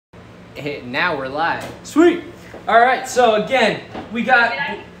Now we're live. Sweet. All right, so again, we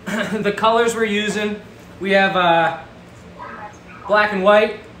got the colors we're using. We have black and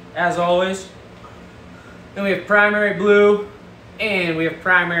white, as always. Then we have primary blue, and we have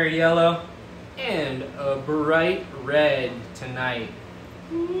primary yellow, and a bright red tonight.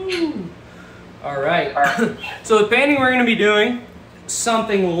 Woo. All right, so the painting we're gonna be doing,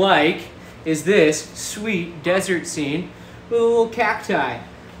 something like, is this sweet desert scene with a little cacti.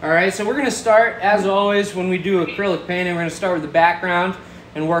 All right, so we're gonna start, as always, when we do acrylic painting, we're gonna start with the background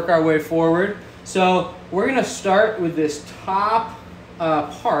and work our way forward. So we're gonna start with this top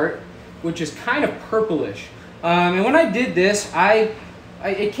part, which is kind of purplish. And when I did this,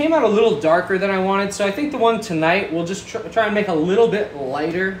 it came out a little darker than I wanted, so I think the one tonight we'll just try and make a little bit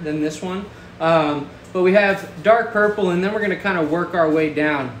lighter than this one. But we have dark purple, and then we're going to kind of work our way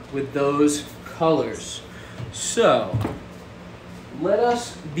down with those colors. So let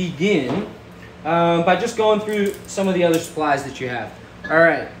us begin by just going through some of the other supplies that you have. All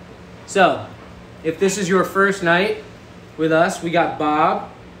right, so if this is your first night with us, we got Bob.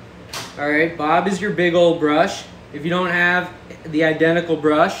 All right, Bob is your big old brush. If you don't have the identical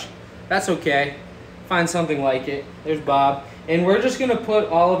brush, that's okay. Find something like it. There's Bob. And we're just gonna put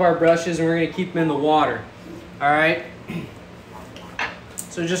all of our brushes and we're gonna keep them in the water. All right?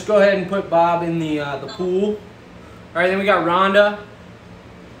 So just go ahead and put Bob in the pool. All right, then we got Rhonda.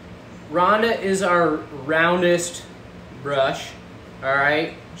 Rhonda is our roundest brush. All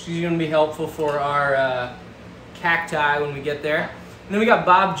right? She's gonna be helpful for our cacti when we get there. And then we got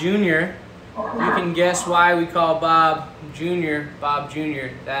Bob Jr. You can guess why we call Bob Jr. Bob Jr.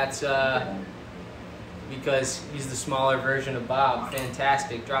 That's because he's the smaller version of Bob.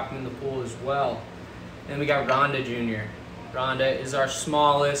 Fantastic. Drop him in the pool as well. Then we got Rhonda Jr. Rhonda is our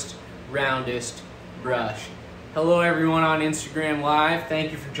smallest, roundest brush. Hello everyone on Instagram Live.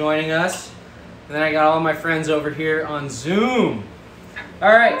 Thank you for joining us. And then I got all my friends over here on Zoom.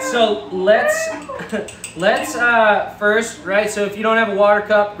 All right, so let's first, right, so if you don't have a water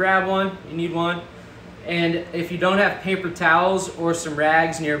cup, grab one, you need one. And if you don't have paper towels or some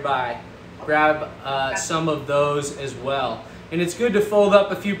rags nearby, grab some of those as well. And it's good to fold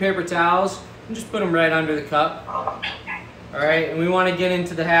up a few paper towels and just put them right under the cup. All right, and we want to get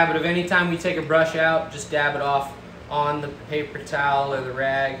into the habit of anytime we take a brush out, just dab it off on the paper towel or the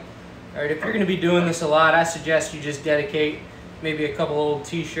rag. All right, if you're going to be doing this a lot, I suggest you just dedicate maybe a couple old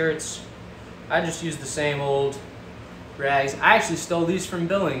t-shirts. I just use the same old rags. I actually stole these from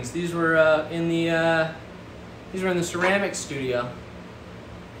Billings. These were in the ceramics studio.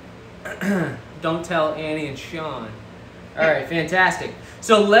 Don't tell Annie and Sean. All right, fantastic.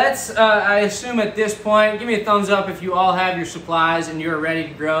 So let's, I assume at this point, give me a thumbs up if you all have your supplies and you're ready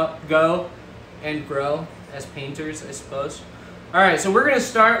to go as painters, I suppose. All right, so we're gonna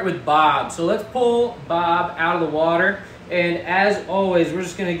start with Bob. So let's pull Bob out of the water. And as always, we're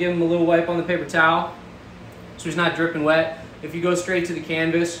just gonna give him a little wipe on the paper towel so he's not dripping wet. If you go straight to the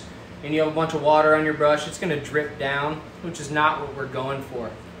canvas and you have a bunch of water on your brush, it's gonna drip down, which is not what we're going for.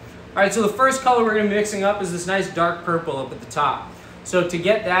 All right, so the first color we're gonna be mixing up is this nice dark purple up at the top. So to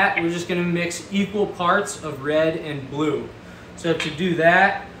get that, we're just gonna mix equal parts of red and blue. So to do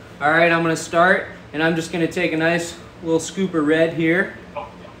that, all right, I'm gonna start, and I'm just gonna take a nice little scoop of red here. All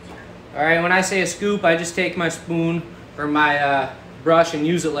right, when I say a scoop, I just take my spoon or my brush and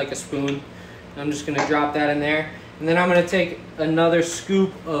use it like a spoon. I'm just gonna drop that in there. And then I'm gonna take another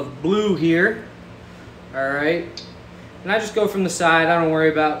scoop of blue here. All right. And I just go from the side. I don't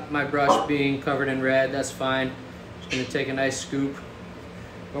worry about my brush being covered in red. That's fine. Just gonna take a nice scoop.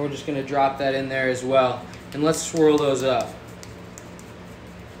 And we're just gonna drop that in there as well. And let's swirl those up.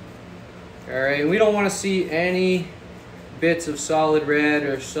 All right, and we don't wanna see any bits of solid red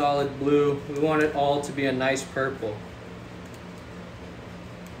or solid blue. We want it all to be a nice purple.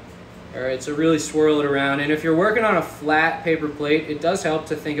 All right, so really swirl it around. And if you're working on a flat paper plate, it does help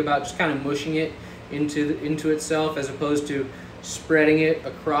to think about just kind of mushing it into itself as opposed to spreading it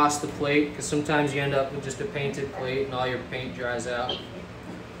across the plate, because sometimes you end up with just a painted plate and all your paint dries out.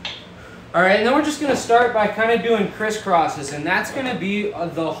 All right, and then we're just gonna start by kind of doing crisscrosses, and that's gonna be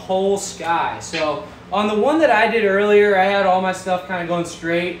the whole sky. So on the one that I did earlier, I had all my stuff kind of going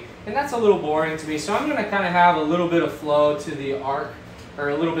straight, and that's a little boring to me. So I'm gonna kind of have a little bit of flow to the arc, or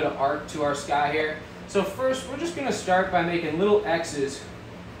a little bit of arc to our sky here. So first, we're just gonna start by making little X's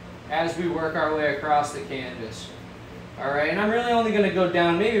as we work our way across the canvas. All right, and I'm really only gonna go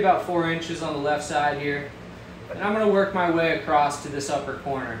down maybe about 4 inches on the left side here. And I'm gonna work my way across to this upper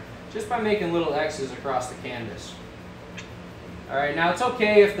corner, just by making little X's across the canvas. All right, now it's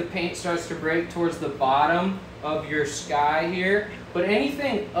okay if the paint starts to break towards the bottom of your sky here, but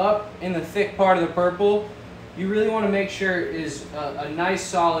anything up in the thick part of the purple, you really want to make sure is a nice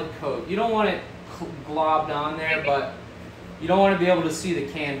solid coat. You don't want it globbed on there, but you don't want to be able to see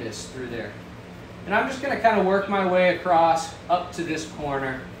the canvas through there. And I'm just going to kind of work my way across up to this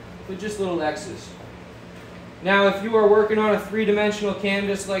corner with just little X's. Now, if you are working on a three-dimensional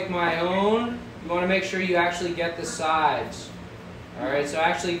canvas like my own, you want to make sure you actually get the sides. All right, so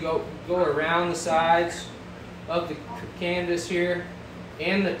actually go around the sides of the canvas here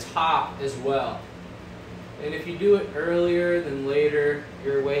and the top as well. And if you do it earlier than later,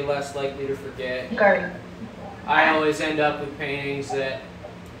 you're way less likely to forget. I always end up with paintings that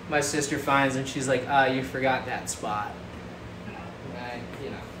my sister finds and she's like, ah, you forgot that spot. You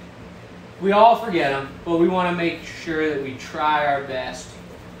know, we all forget them, but we want to make sure that we try our best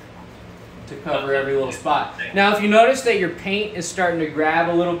to cover every little spot. Now, if you notice that your paint is starting to grab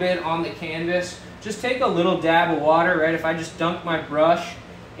a little bit on the canvas, just take a little dab of water, right? If I just dunk my brush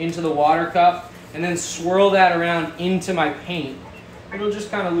into the water cup and then swirl that around into my paint, it'll just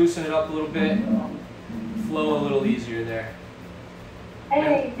kind of loosen it up a little bit, flow a little easier there.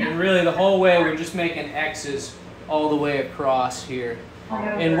 And really the whole way we're just making X's all the way across here.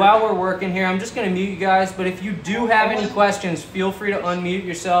 And while we're working here, I'm just going to mute you guys, but if you do have any questions, feel free to unmute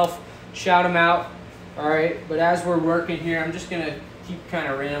yourself, shout them out. All right, but as we're working here, I'm just going to keep kind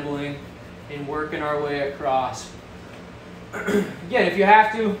of rambling and working our way across. Again, if you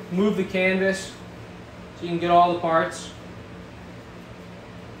have to, move the canvas so you can get all the parts.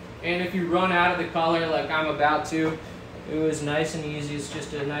 And if you run out of the color like I'm about to, it was nice and easy. It's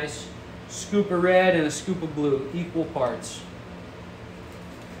just a nice scoop of red and a scoop of blue, equal parts.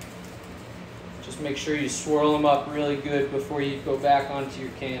 Just make sure you swirl them up really good before you go back onto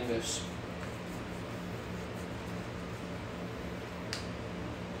your canvas.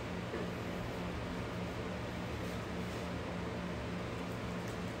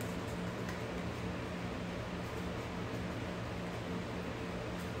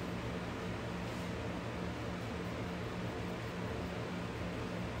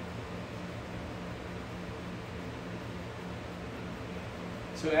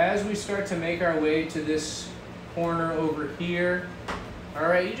 So as we start to make our way to this corner over here, all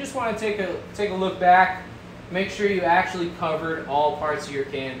right, you just want to take a look back, make sure you actually covered all parts of your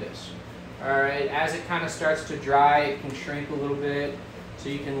canvas. All right, as it kind of starts to dry, it can shrink a little bit, so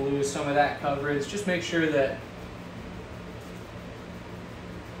you can lose some of that coverage. Just make sure that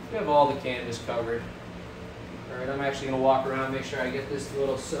you have all the canvas covered. All right, I'm actually going to walk around, make sure I get this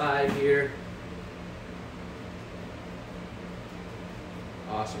little side here.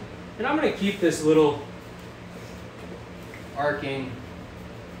 Awesome. And I'm going to keep this little arcing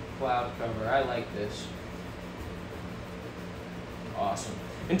cloud cover. I like this. Awesome.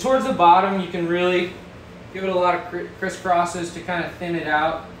 And towards the bottom, you can really give it a lot of crisscrosses to kind of thin it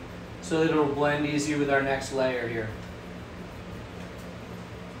out so that it'll blend easy with our next layer here.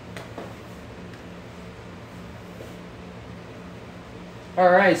 All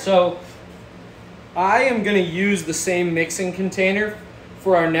right, so I am going to use the same mixing container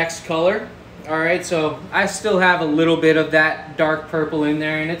for our next color. All right, so I still have a little bit of that dark purple in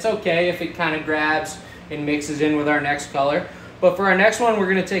there, and it's okay if it kind of grabs and mixes in with our next color. But for our next one, we're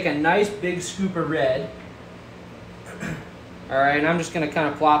gonna take a nice big scoop of red. All right, and I'm just gonna kind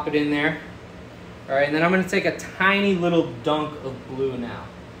of plop it in there. All right, and then I'm gonna take a tiny little dunk of blue now.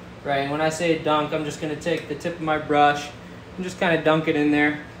 Right, and when I say dunk, I'm just gonna take the tip of my brush and just kind of dunk it in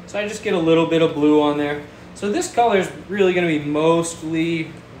there. So I just get a little bit of blue on there. So this color is really going to be mostly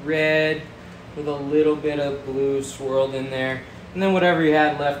red with a little bit of blue swirled in there, and then whatever you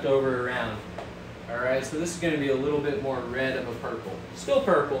had left over around. All right, so this is going to be a little bit more red of a purple. Still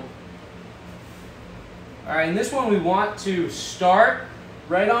purple. All right, and this one we want to start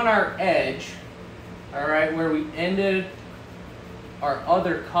right on our edge, all right, where we ended our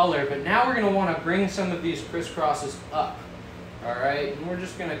other color, but now we're going to want to bring some of these crisscrosses up. All right, and we're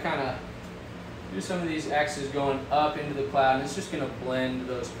just going to kind of do some of these X's going up into the cloud, and it's just going to blend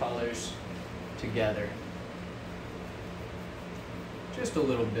those colors together. Just a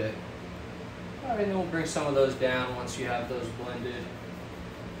little bit. All right, and then we'll bring some of those down once you have those blended.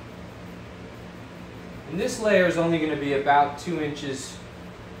 And this layer is only going to be about 2 inches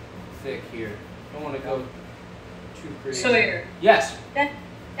thick here. Don't want to go too crazy. Sawyer. Yes? That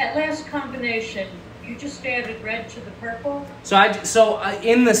last combination, you just added red to the purple? So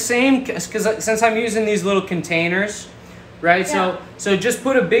in the same, because since I'm using these little containers, right? Yeah. So just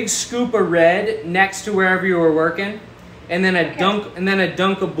put a big scoop of red next to wherever you were working, and then a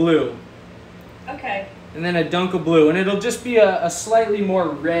dunk of blue. Okay. And then a dunk of blue, and it'll just be a slightly more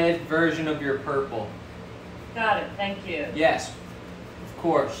red version of your purple. Got it, thank you. Yes, of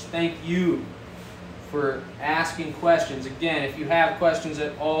course. Thank you for asking questions. Again, if you have questions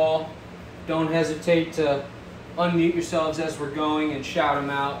at all, don't hesitate to unmute yourselves as we're going and shout them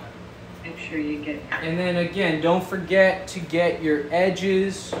out. Make sure you get... And then again, don't forget to get your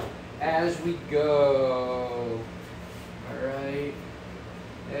edges as we go. All right,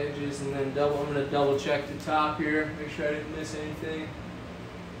 edges, and then I'm gonna double check the top here, make sure I didn't miss anything.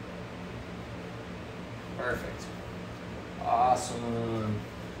 Perfect. Awesome.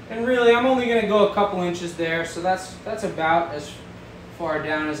 And really, I'm only going to go a couple inches there, so that's about as far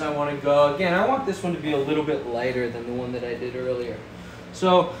down as I want to go. Again, I want this one to be a little bit lighter than the one that I did earlier.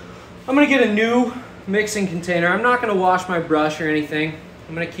 So I'm going to get a new mixing container. I'm not going to wash my brush or anything.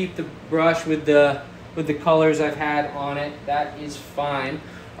 I'm going to keep the brush with the colors I've had on it. That is fine.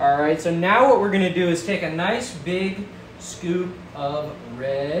 All right, so now what we're going to do is take a nice big scoop of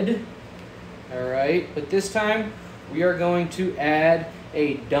red. All right, but this time we are going to add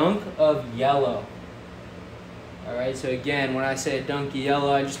a dunk of yellow. All right, so again, when I say a dunk of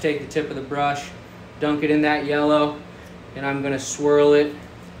yellow, I just take the tip of the brush, dunk it in that yellow, and I'm gonna swirl it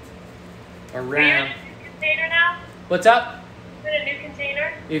around. Are you in a new container now? What's up? Is it a new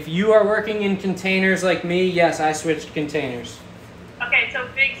container? If you are working in containers like me, yes, I switched containers. Okay, so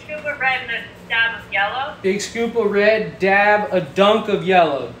big scoop of red and a dab of yellow. Big scoop of red, dab, a dunk of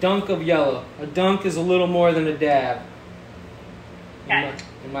yellow. Dunk of yellow. A dunk is a little more than a dab. Okay.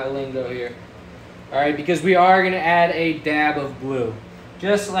 In my lingo here. All right, because we are going to add a dab of blue.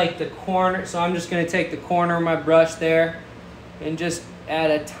 Just like the corner, so I'm just going to take the corner of my brush there and just add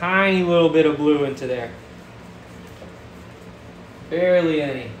a tiny little bit of blue into there. Barely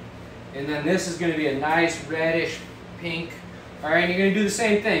any. And then this is going to be a nice reddish pink. All right, you're going to do the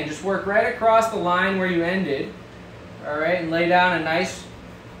same thing. Just work right across the line where you ended. All right, and lay down a nice,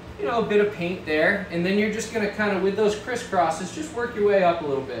 a bit of paint there. And then you're just going to kind of, with those crisscrosses, just work your way up a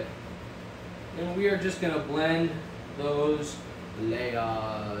little bit. And we are just going to blend those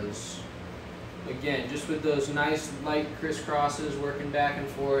layers. Again, just with those nice light crisscrosses working back and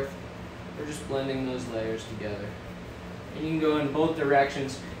forth. We're just blending those layers together. And you can go in both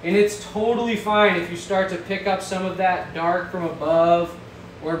directions. And it's totally fine if you start to pick up some of that dark from above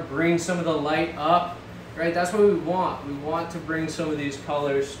or bring some of the light up, right? That's what we want. We want to bring some of these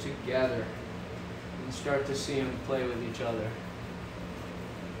colors together and start to see them play with each other.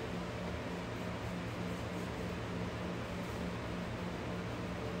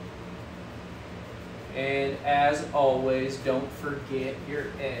 And as always, don't forget your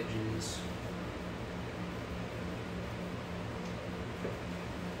edges.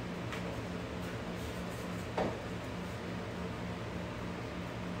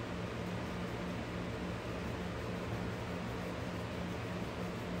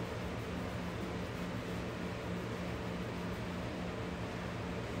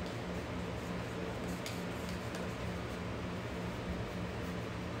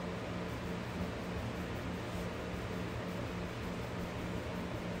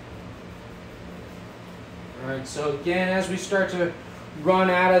 Alright, so again, as we start to run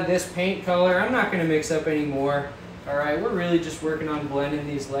out of this paint color, I'm not going to mix up anymore. Alright, we're really just working on blending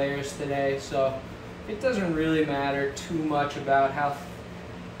these layers today, so it doesn't really matter too much about how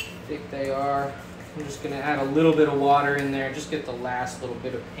thick they are. I'm just going to add a little bit of water in there, just get the last little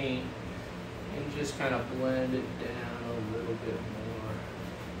bit of paint, and just kind of blend it down a little bit more.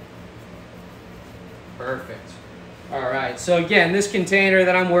 Perfect. Alright, so again, this container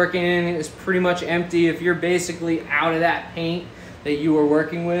that I'm working in is pretty much empty. If you're basically out of that paint that you were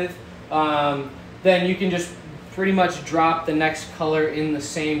working with, then you can just pretty much drop the next color in the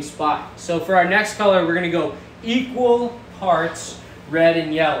same spot. So for our next color, we're going to go equal parts red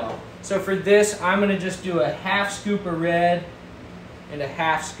and yellow. So for this, I'm going to just do a half scoop of red and a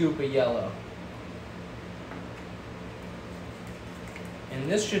half scoop of yellow. And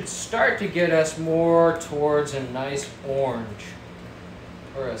this should start to get us more towards a nice orange,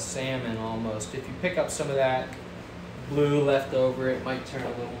 or a salmon almost. If you pick up some of that blue left over, it might turn a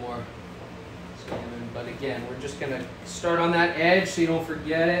little more salmon. But again, we're just going to start on that edge so you don't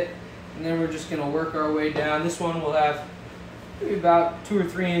forget it. And then we're just going to work our way down. This one will have maybe about 2 or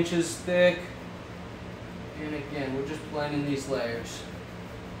 3 inches thick. And again, we're just blending these layers.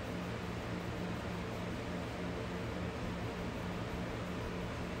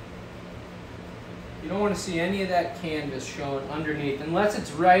 You don't want to see any of that canvas showing underneath, unless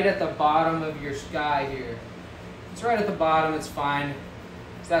it's right at the bottom of your sky here. If it's right at the bottom, it's fine,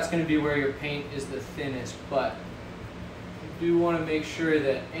 because that's going to be where your paint is the thinnest. But you do want to make sure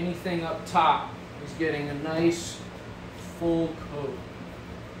that anything up top is getting a nice full coat.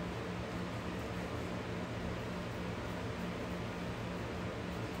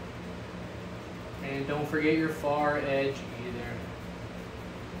 And don't forget your far edge either.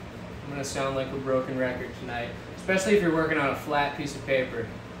 I'm gonna sound like a broken record tonight, especially if you're working on a flat piece of paper.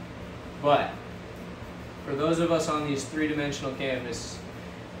 But for those of us on these three-dimensional canvas,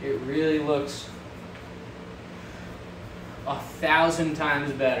 it really looks 1,000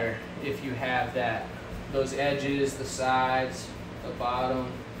 times better if you have those edges, the sides, the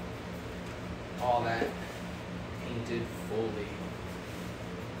bottom, all that painted fully.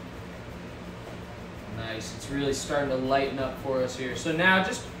 Nice. It's really starting to lighten up for us here. So now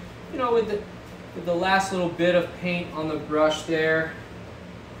just, you know, with the last little bit of paint on the brush there,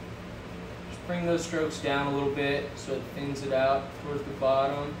 just bring those strokes down a little bit so it thins it out towards the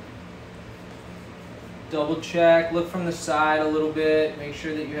bottom. Double check, look from the side a little bit, make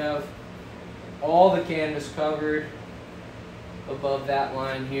sure that you have all the canvas covered above that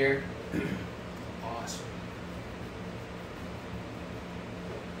line here. Awesome.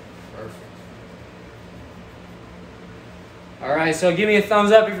 Perfect. All right, so give me a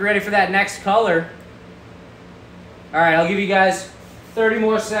thumbs up if you're ready for that next color. All right, I'll give you guys 30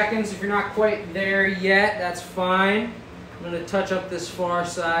 more seconds. If you're not quite there yet, that's fine. I'm gonna touch up this far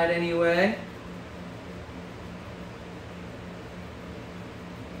side anyway.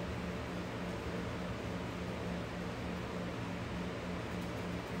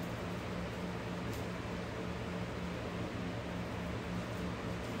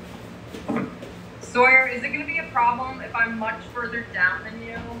 Sawyer, is it going to be a problem if I'm much further down than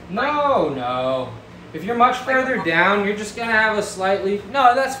you? No, no. If you're much further down, you're just gonna have a slightly,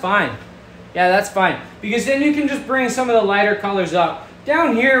 no, that's fine. Yeah, that's fine. Because then you can just bring some of the lighter colors up.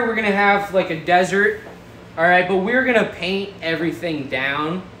 Down here, we're gonna have like a desert, all right, but we're gonna paint everything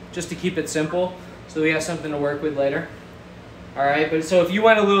down just to keep it simple so we have something to work with later. All right, but so if you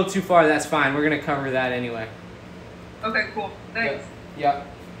went a little too far, that's fine. We're gonna cover that anyway. Okay, cool. Thanks. Yep.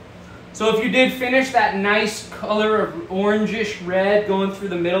 So if you did finish that nice color of orangish red going through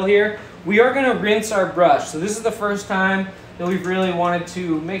the middle here, we are going to rinse our brush. So this is the first time that we've really wanted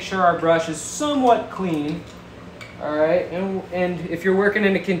to make sure our brush is somewhat clean. All right, and if you're working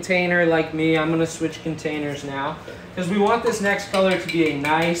in a container like me, I'm going to switch containers now because we want this next color to be a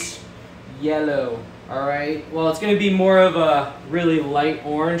nice yellow. All right, well, it's going to be more of a really light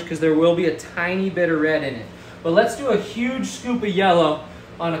orange because there will be a tiny bit of red in it. But let's do a huge scoop of yellow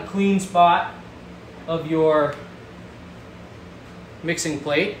on a clean spot of your mixing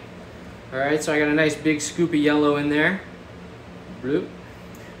plate. All right, so I got a nice big scoop of yellow in there. Bloop.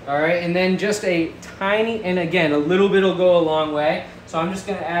 All right, and then just a tiny, and again, a little bit will go a long way. So I'm just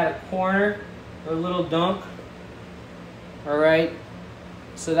gonna add a corner or a little dunk. All right,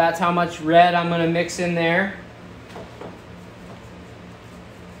 so that's how much red I'm gonna mix in there.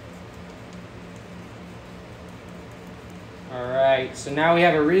 Alright, so now we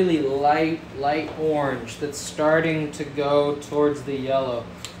have a really light orange that's starting to go towards the yellow.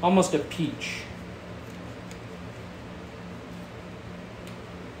 Almost a peach.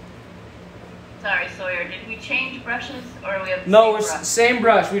 Sorry, Sawyer, did we change brushes or we have the No, same it's brush? the same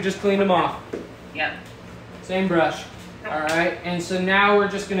brush, we just cleaned them off. Yep. Same brush. Alright, and so now we're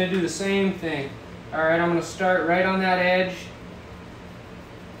just going to do the same thing. Alright, I'm going to start right on that edge,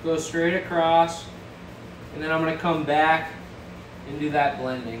 go straight across, and then I'm going to come back and do that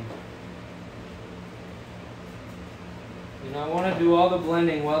blending. And I want to do all the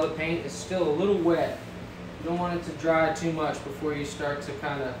blending while the paint is still a little wet. You don't want it to dry too much before you start to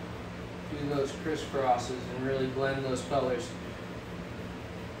kind of do those crisscrosses and really blend those colors.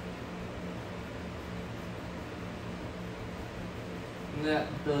 And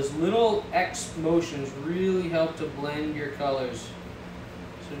those little X motions really help to blend your colors.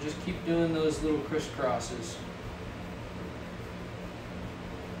 So just keep doing those little crisscrosses.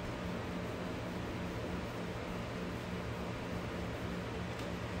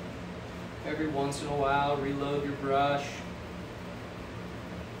 Every once in a while, reload your brush.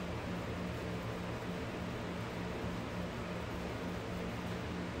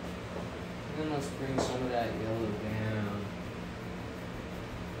 And then let's bring some of that yellow down.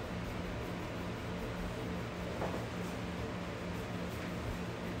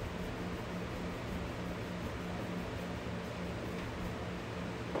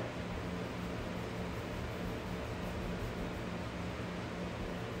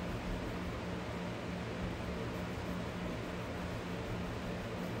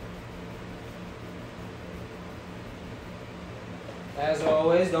 As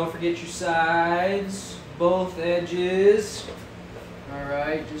always, don't forget your sides, both edges. All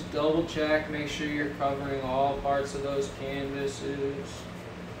right, just double check, make sure you're covering all parts of those canvases.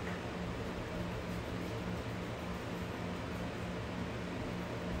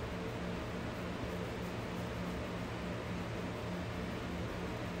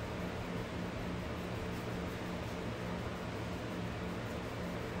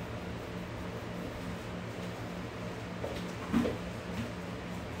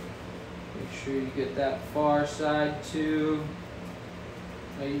 Make sure you get that far side too.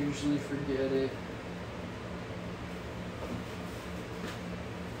 I usually forget it.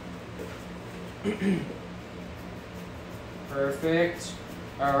 Perfect.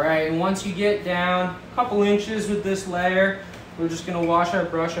 All right, and once you get down a couple inches with this layer, we're just gonna wash our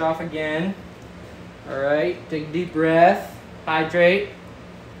brush off again. All right, take a deep breath, hydrate.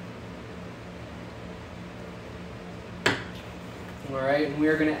 All right, and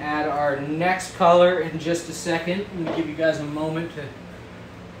we're gonna add our next color in just a second. I'm gonna give you guys a moment to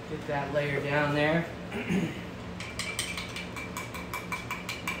get that layer down there.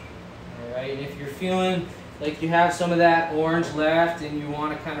 All right, and if you're feeling like you have some of that orange left and you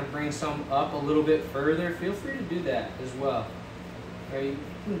want to kind of bring some up a little bit further, feel free to do that as well. All right, you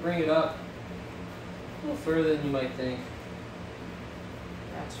can bring it up a little further than you might think.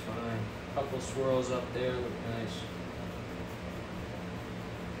 That's fine. A couple swirls up there look nice.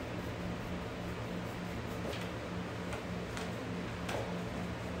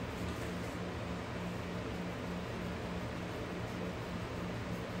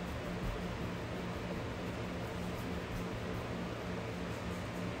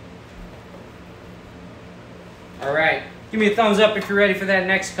 All right, give me a thumbs up if you're ready for that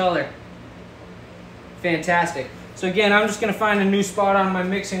next color. Fantastic. So again, I'm just gonna find a new spot on my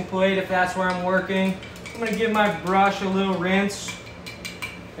mixing plate if that's where I'm working. I'm gonna give my brush a little rinse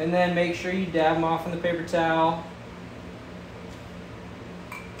and then make sure you dab them off on the paper towel.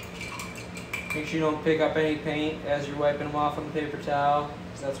 Make sure you don't pick up any paint as you're wiping them off on the paper towel,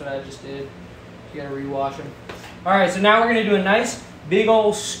 because that's what I just did. You gotta rewash them. All right, so now we're gonna do a nice big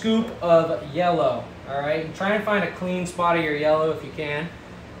old scoop of yellow. All right, and try and find a clean spot of your yellow if you can.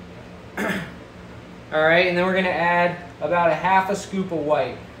 All right, and then we're gonna add about a half a scoop of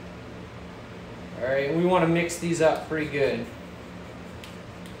white. All right, and we wanna mix these up pretty good.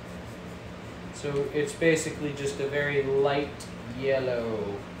 So it's basically just a very light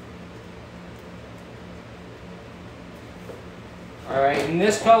yellow. All right, in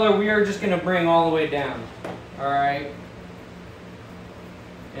this color, we are just gonna bring all the way down. All right.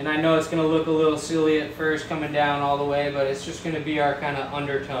 And I know it's going to look a little silly at first coming down all the way, but it's just going to be our kind of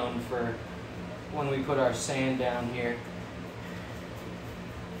undertone for when we put our sand down here.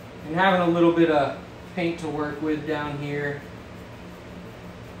 And having a little bit of paint to work with down here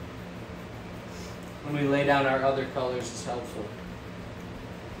when we lay down our other colors is helpful.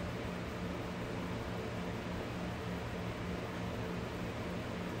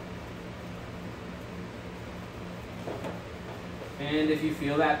 And if you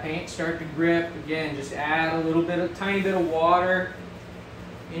feel that paint start to grip, again, just add a little bit, a tiny bit of water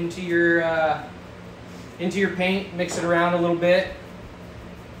into your paint. Mix it around a little bit,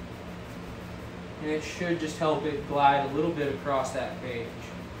 and it should just help it glide a little bit across that page,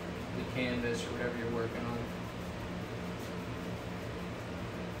 the canvas, or whatever you're working on.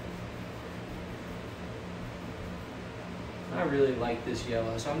 I really like this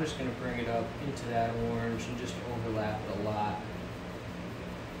yellow, so I'm just going to bring it up into that orange and just overlap it a lot.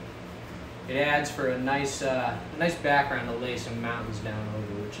 It adds for a nice background to lay some mountains down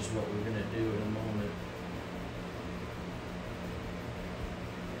over, which is what we're going to do in a moment.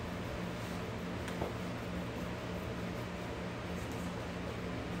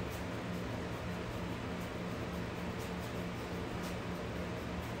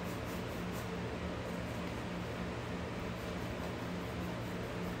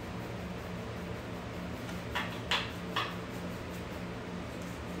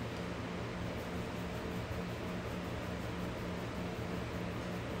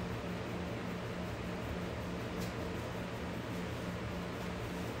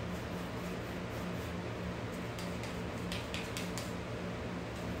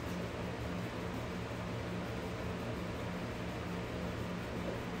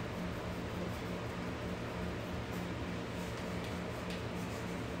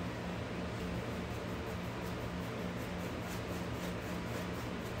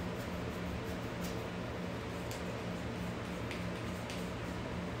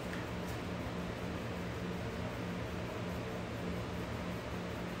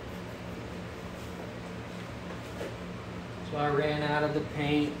 So I ran out of the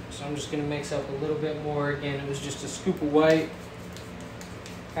paint, so I'm just going to mix up a little bit more. Again, it was just a scoop of white,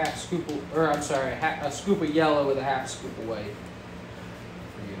 a scoop of yellow with a half scoop of white.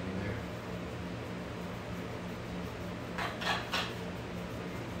 Forgive me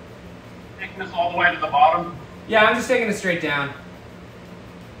there. Taking this all the way to the bottom? Yeah, I'm just taking it straight down.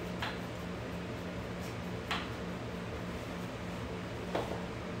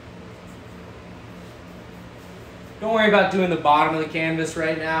 Don't worry about doing the bottom of the canvas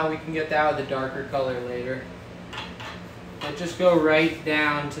right now. We can get that with a darker color later. But just go right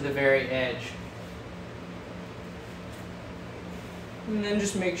down to the very edge. And then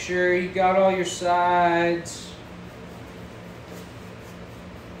just make sure you got all your sides.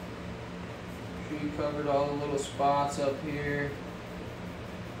 Make sure you covered all the little spots up here.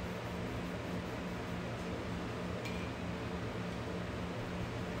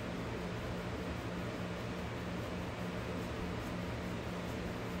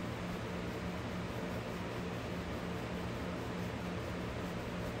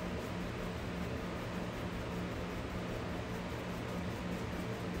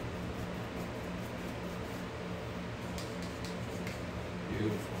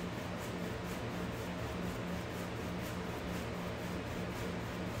 Beautiful.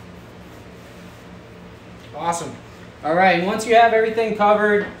 Awesome. All right, once you have everything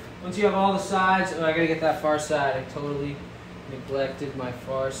covered, once you have all the sides, oh, I gotta get that far side. I totally neglected my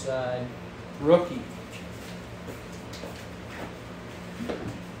far side. Rookie.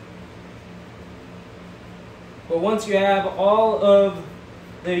 But once you have all of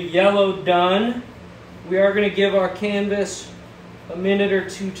the yellow done, we are gonna give our canvas a minute or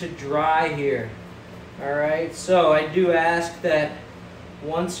two to dry here. All right, so I do ask that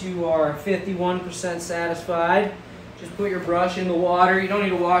once you are 51% satisfied, just put your brush in the water. You don't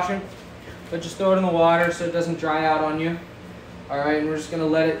need to wash it, but just throw it in the water so it doesn't dry out on you. All right, and we're just gonna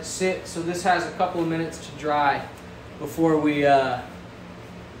let it sit. So this has a couple of minutes to dry before we go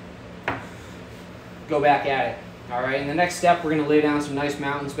back at it. All right, and the next step, we're gonna lay down some nice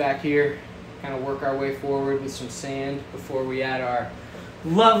mountains back here, kind of work our way forward with some sand before we add our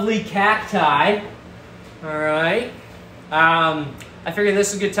lovely cacti. All right. I figured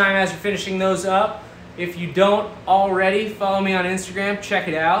this is a good time as you're finishing those up. If you don't already, follow me on Instagram. Check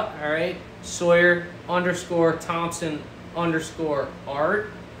it out. All right. Sawyer_Thompson_art.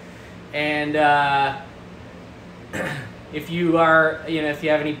 And if you are, if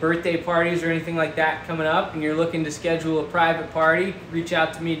you have any birthday parties or anything like that coming up and you're looking to schedule a private party, reach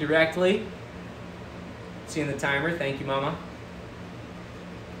out to me directly. Seeing the timer. Thank you, Mama.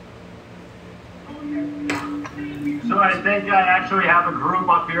 So I think I actually have a group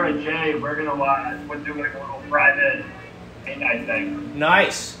up here at Jay. We're doing a little private paint night thing.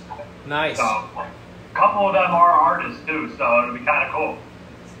 Nice. Nice. So a couple of them are artists too, so it'll be kind of cool.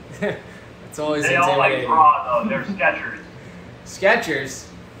 It's always they all like draw though. They're sketchers. Sketchers?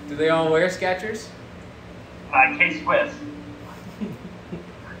 Do they all wear Skechers? K-Swiss.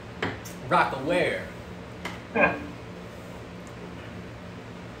 Rock-aware.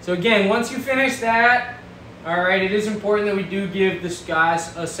 So again, once you finish that, all right, it is important that we do give this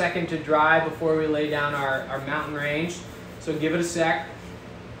guys a second to dry before we lay down our mountain range. So give it a sec.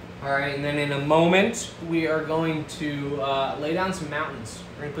 All right, and then in a moment, we are going to lay down some mountains.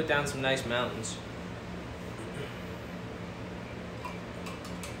 We're gonna put down some nice mountains.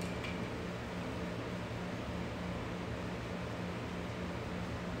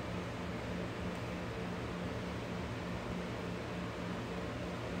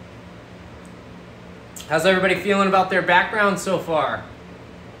 How's everybody feeling about their background so far?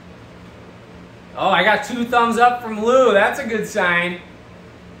 Oh, I got 2 thumbs up from Lou. That's a good sign.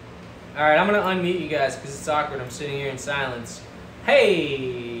 All right, I'm going to unmute you guys because it's awkward. I'm sitting here in silence.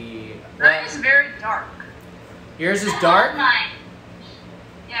 Hey. Mine is very dark. Yours is dark? Mine.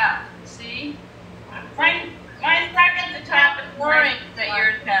 Yeah, see? Mine's dark at the top and Orange that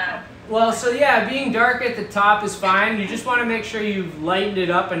yours has. Well, so yeah, being dark at the top is fine. You just want to make sure you've lightened it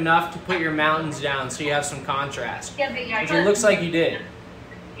up enough to put your mountains down so you have some contrast. Yeah, but Which it looks like you did.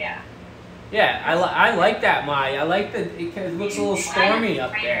 Yeah. Yeah, I like that, Mai. I like that it looks a little stormy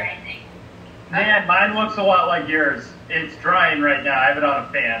up there. Man, mine looks a lot like yours. It's drying right now. I have it on a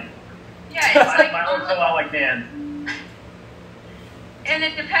fan. Yeah, it's like mine looks a lot like Dan's. And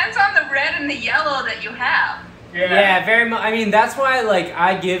it depends on the red and the yellow that you have. Yeah, very much. I mean, that's why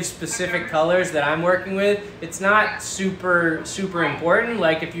I give specific colors that I'm working with. It's not super important.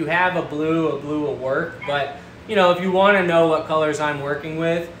 Like if you have a blue will work. But if you want to know what colors I'm working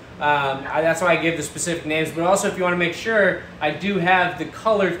with, that's why I give the specific names. But also, if you want to make sure, I do have the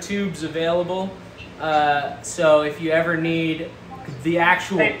color tubes available. So if you ever need the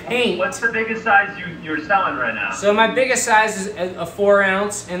actual paint. What's the biggest size you're selling right now? So my biggest size is a 4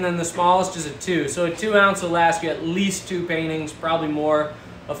 ounce, and then the smallest is a 2. So a 2 ounce will last you at least 2 paintings, probably more.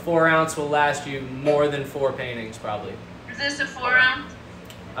 A 4 ounce will last you more than 4 paintings, probably. Is this a 4 ounce?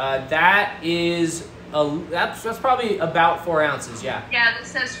 That's probably about 4 ounces, yeah. Yeah, this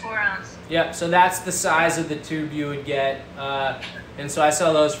says 4 ounce. Yep, so that's the size of the tube you would get. And so I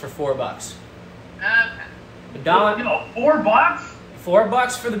sell those for $4. Okay. $1. You know, $4?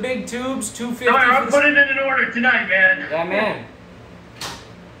 $4 for the big tubes, $2.50 All right, for I'm the... putting in an order tonight, man. Yeah, man.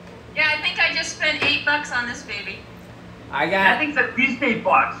 Yeah, I think I just spent $8 on this baby. I That got... thing's at least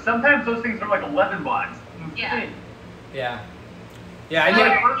 $8. Sometimes those things are like $11. Yeah. Yeah. Yeah,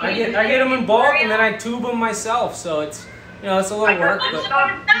 I get them in bulk and then I tube them myself, so it's, you know, it's a little work, This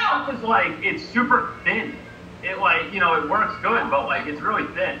but... stuff is like, it's super thin. It like, you know, it works good, but like, it's really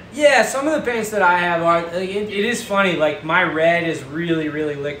thin. Yeah, some of the paints that I have are, it is funny, like my red is really,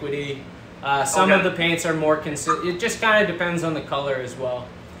 really liquidy. Some of the paints are more consistent. It just kind of depends on the color as well.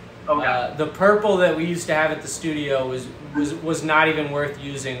 Okay. The purple that we used to have at the studio was not even worth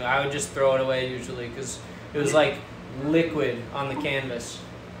using. I would just throw it away usually because it was like liquid on the canvas.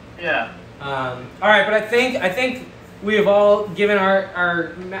 Yeah. All right, but I think we have all given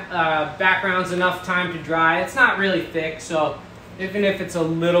our backgrounds enough time to dry. It's not really thick, so even if it's a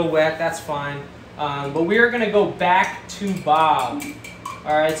little wet, that's fine. But we are going to go back to Bob.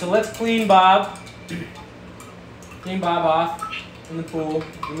 All right, so let's clean Bob. Clean Bob off in the pool.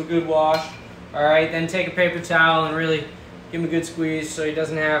 Give him a good wash. All right, then take a paper towel and really give him a good squeeze so he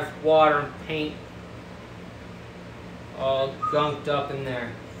doesn't have water and paint all gunked up in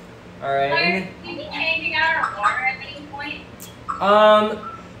there. All right. Are you changing out our water at any point?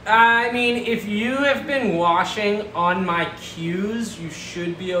 I mean, if you have been washing on my cues, you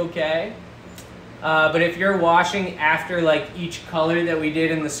should be okay. But if you're washing after like each color that we did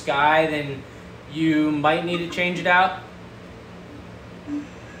in the sky, then you might need to change it out.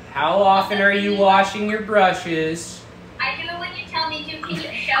 How often are you washing your brushes? I do it when you tell me to. Can you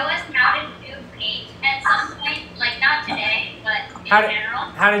show us how to do paint at some point? Like not today, but in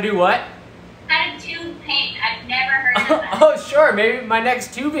general. How to do what? How to tube paint. I've never heard of that. Oh, sure. Maybe my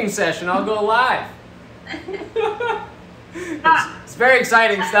next tubing session, I'll go live. It's very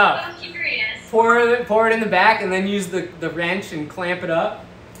exciting stuff. I'm curious. Pour it in the back and then use the wrench and clamp it up.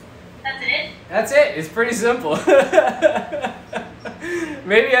 That's it? That's it. It's pretty simple.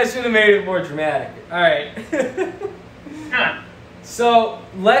 Maybe I should have made it more dramatic. All right. So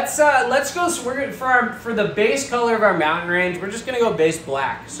let's go. So we're gonna, for the base color of our mountain range, we're just gonna go base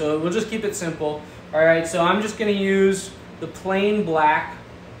black. So we'll just keep it simple. All right. So I'm just gonna use the plain black.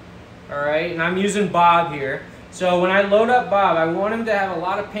 All right, and I'm using Bob here. So when I load up Bob, I want him to have a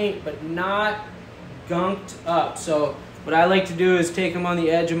lot of paint, but not gunked up. So what I like to do is take him on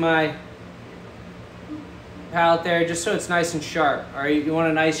the edge of my palette there, just so it's nice and sharp. All right, you want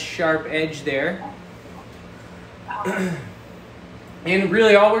a nice sharp edge there. And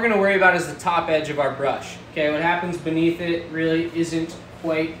really all we're going to worry about is the top edge of our brush. Okay, what happens beneath it really isn't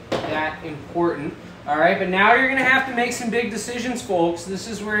quite that important. All right, but now you're going to have to make some big decisions, folks. This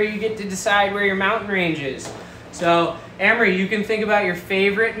is where you get to decide where your mountain range is. So, Emery, you can think about your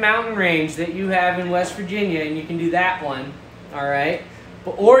favorite mountain range that you have in West Virginia, and you can do that one. All right,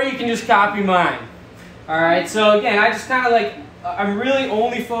 or you can just copy mine. All right, so again, I just kind of like, I'm really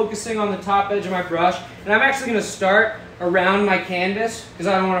only focusing on the top edge of my brush, and I'm actually going to start around my canvas because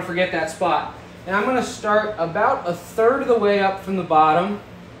I don't want to forget that spot. And I'm going to start about 1/3 of the way up from the bottom,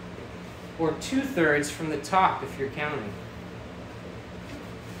 or 2/3 from the top if you're counting.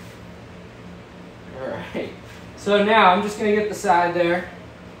 All right, so now I'm just going to get the side there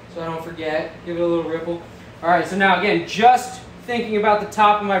so I don't forget. Give it a little ripple. All right, so now again, just thinking about the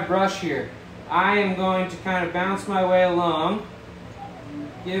top of my brush here. I am going to kind of bounce my way along,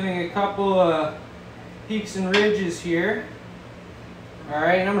 giving a couple of peaks and ridges here. All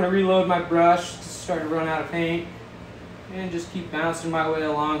right, and I'm going to reload my brush to start to run out of paint, and just keep bouncing my way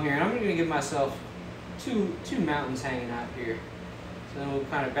along here. And I'm going to give myself two mountains hanging out here. So then we'll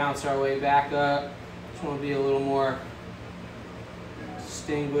kind of bounce our way back up. Just want to be a little more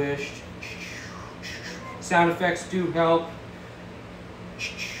distinguished. Sound effects do help.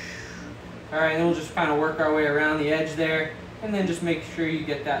 All right, then we'll just kind of work our way around the edge there, and then just make sure you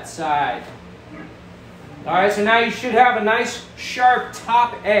get that side. All right, so now you should have a nice sharp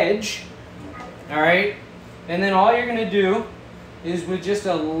top edge. All right, and then all you're gonna do is with just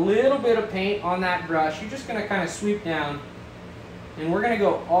a little bit of paint on that brush, you're just gonna kind of sweep down, and we're gonna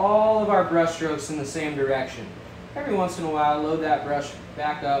go all of our brush strokes in the same direction. Every once in a while, load that brush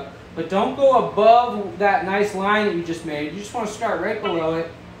back up, but don't go above that nice line that you just made. You just want to start right below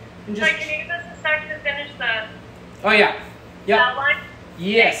it. And just... Can you give us a sec to finish the Oh yeah. Yep. outline?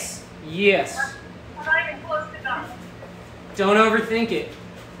 Yes. Yes. I'm not even close to done. Don't overthink it.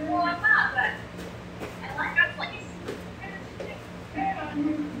 Well, I'm not, but I like our place.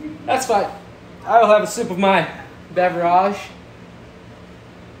 That's fine. I will have a sip of my beverage.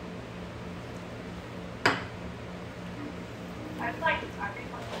 I'd like to talk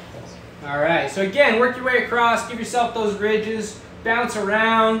about this. All All right, so again, work your way across, give yourself those ridges, bounce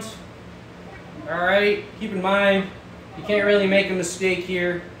around. All right, keep in mind, you can't really make a mistake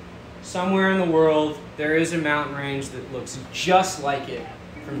here. Somewhere in the world, there is a mountain range that looks just like it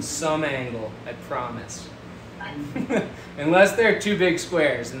from some angle, I promise. Unless they're two big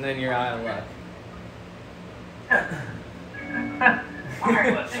squares, and then you're out of luck.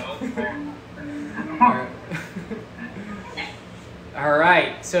 All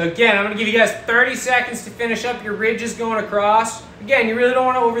right, so again, I'm going to give you guys 30 seconds to finish up your ridges going across. Again, you really don't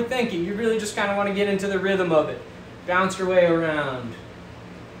want to overthink it. You really just kind of want to get into the rhythm of it. Bounce your way around.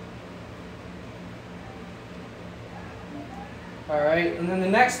 All right, and then the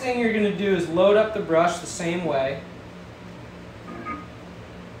next thing you're going to do is load up the brush the same way.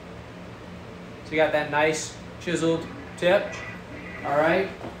 So you got that nice chiseled tip. All right,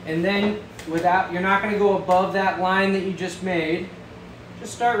 and then you're not going to go above that line that you just made.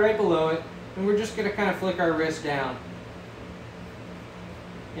 Just start right below it, and we're just going to kind of flick our wrist down.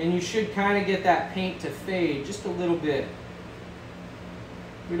 And you should kind of get that paint to fade just a little bit.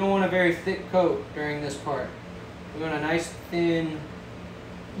 We don't want a very thick coat during this part. We want a nice, thin,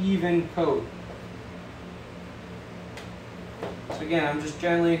 even coat. So again, I'm just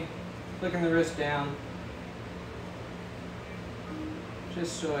gently flicking the wrist down,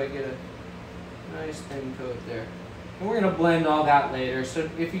 just so I get a nice, thin coat there. And we're going to blend all that later, so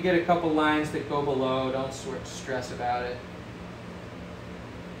if you get a couple lines that go below, don't stress about it.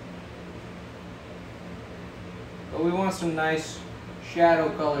 But we want some nice shadow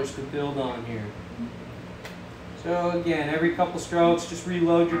colors to build on here. So again, every couple strokes, just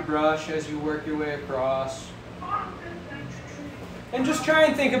reload your brush as you work your way across. And just try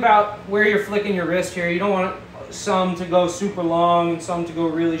and think about where you're flicking your wrist here. You don't want some to go super long and some to go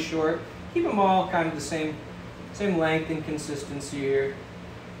really short. Keep them all kind of the same length and consistency here.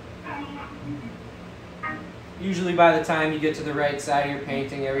 Usually by the time you get to the right side of your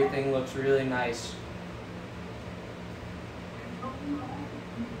painting, everything looks really nice.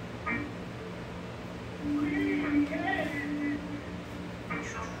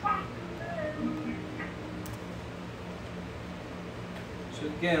 So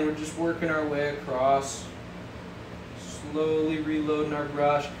again, we're just working our way across, slowly reloading our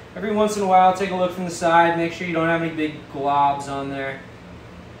brush. Every once in a while, take a look from the side, make sure you don't have any big globs on there.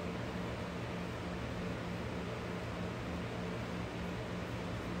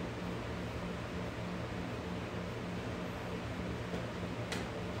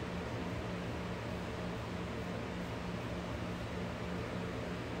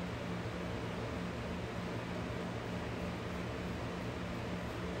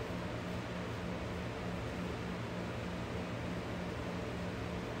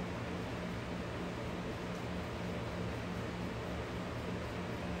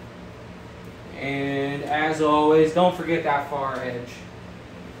 And as always, don't forget that far edge.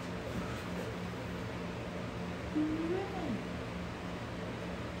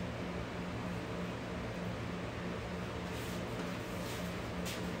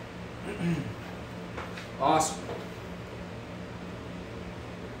 Awesome.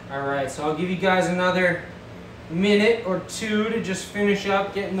 All right, so I'll give you guys another minute or two to just finish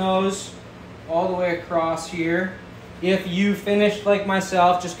up getting those all the way across here. If you finished like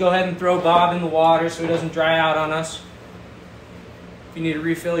myself, just go ahead and throw Bob in the water so he doesn't dry out on us. If you need to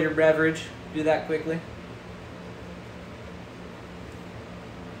refill your beverage, do that quickly.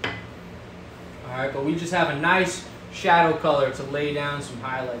 All right, but we just have a nice shadow color to lay down some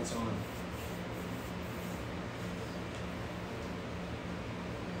highlights on.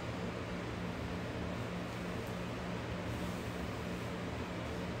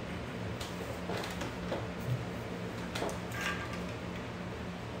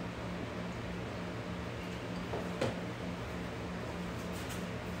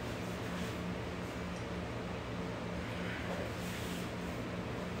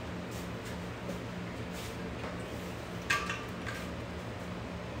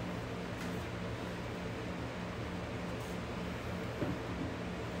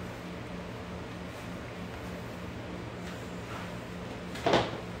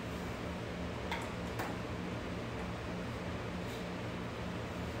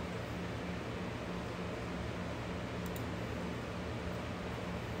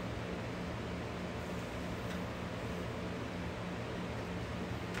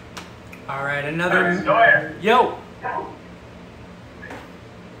 All right, another. Yo.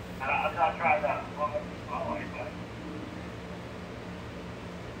 I'll try that.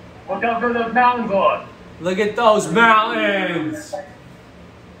 Look out for those mountains, Lord. Look at those mountains.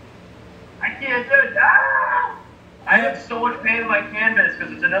 I can't do it. Ah! I have so much paint in my canvas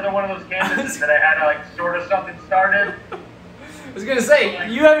because it's another one of those canvases that I had to like sort of something started. I was gonna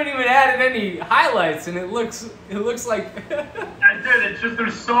say, you haven't even added any highlights, and it looks like. I did. It's just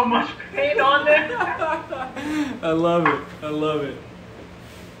there's so much paint on there. I love it. I love it.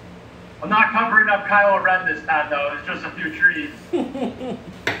 I'm not covering up Kylo Ren this time though. It's just a few trees.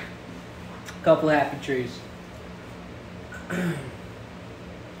 Couple happy trees.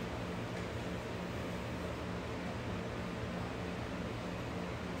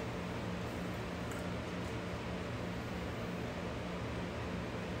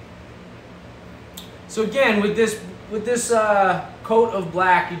 So again, with this coat of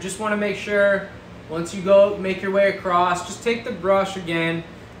black, you just want to make sure once you go make your way across, just take the brush again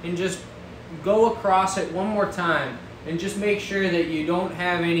and just go across it one more time, and just make sure that you don't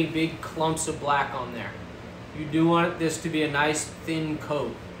have any big clumps of black on there. You do want this to be a nice thin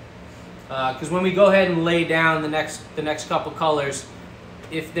coat, because when we go ahead and lay down the next couple colors,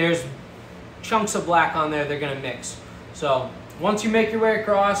 if there's chunks of black on there, they're going to mix. So once you make your way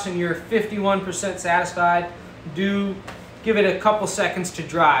across and you're 51% satisfied, do give it a couple seconds to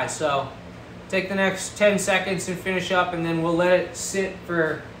dry. So take the next 10 seconds and finish up, and then we'll let it sit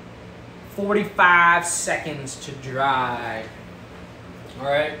for 45 seconds to dry. All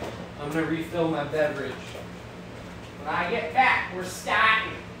right, I'm gonna refill my beverage. When I get back, we're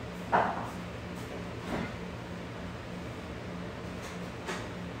starting.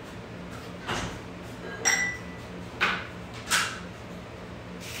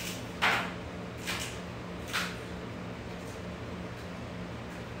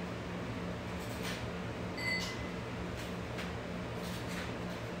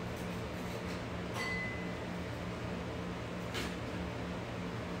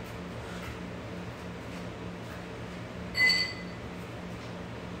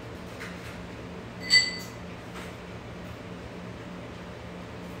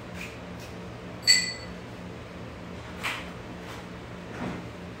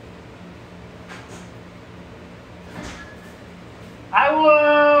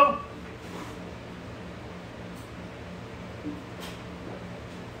 Hello!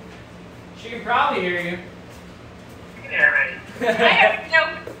 She can probably hear you. You can hear me. I have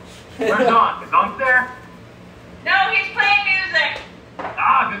no. Where's Don? Is Don there? No, he's playing music.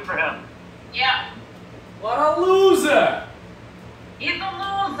 Ah, good for him. Yeah. What a loser! He's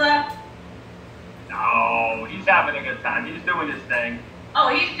a loser. No, he's having a good time. He's doing his thing. Oh,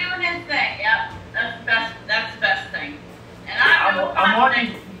 he's doing his thing. Yep. That's the best. That's the best thing. And I'm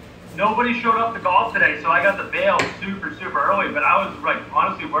watching. Nobody showed up to golf today, so I got the bail super early. But I was like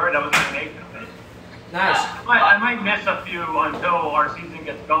honestly worried I was gonna make it. Nice. I might miss a few until our season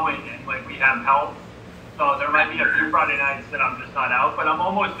gets going and like we have help. So there might be a few Friday nights that I'm just not out. But I'm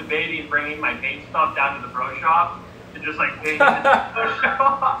almost debating bringing my paint stuff down to the pro shop and just like paint it in the pro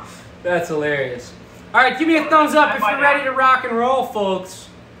shop. That's hilarious. All right, give me a thumbs up if you're ready to rock and roll, folks.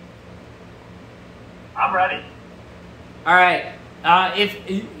 I'm ready. All right,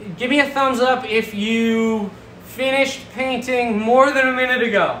 give me a thumbs up if you finished painting more than a minute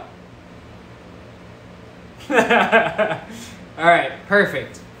ago. All right,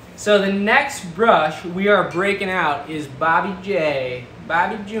 perfect. So the next brush we are breaking out is Bobby J,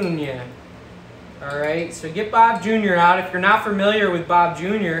 Bobby Jr. All right, so get Bob Jr. out. If you're not familiar with Bob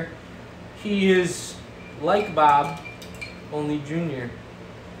Jr., he is like Bob, only Jr.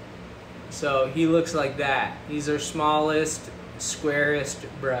 So he looks like that. He's our smallest, squarest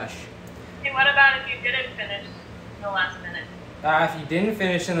brush. Hey, what about if you didn't finish in the last minute? If you didn't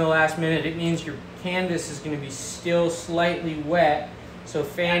finish in the last minute, it means your canvas is going to be still slightly wet. So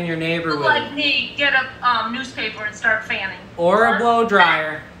fan your neighbor with like it. me, get a newspaper and start fanning. Or a blow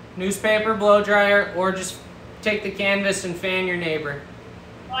dryer. Newspaper, blow dryer, or just take the canvas and fan your neighbor.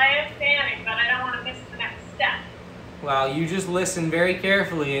 Well, I am fanning, but I don't want to miss the next step. Well, you just listen very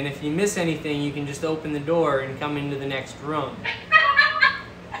carefully, and if you miss anything, you can just open the door and come into the next room.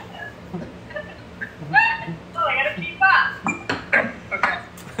 Oh, I gotta keep up.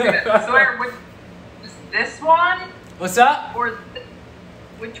 Okay. So Eric, is this one? What's up? Or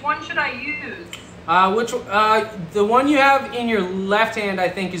which one should I use? The one you have in your left hand, I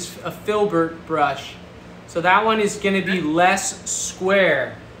think, is a filbert brush. So that one is going to be less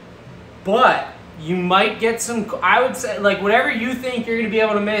square. But you might get some, I would say, like whatever you think you're going to be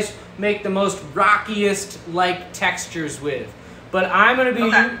able to make the most rockiest like textures with. But I'm going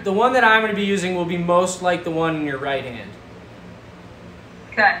to be, the one that I'm going to be using will be most like the one in your right hand.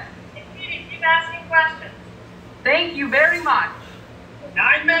 Okay. Hey, Katie, keep asking questions. Thank you very much.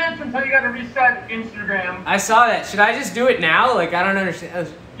 9 minutes until you gotta reset Instagram. I saw that. Should I just do it now? Like, I don't understand.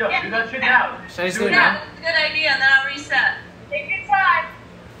 Yo, do that shit now. Should I just do it Yeah, now? that's a good idea, and then I'll reset. Take your time.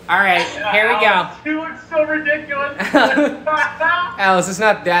 All right, here we go. You look so ridiculous. Alice, it's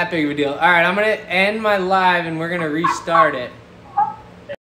not that big of a deal. All right, I'm gonna end my live and we're gonna restart it.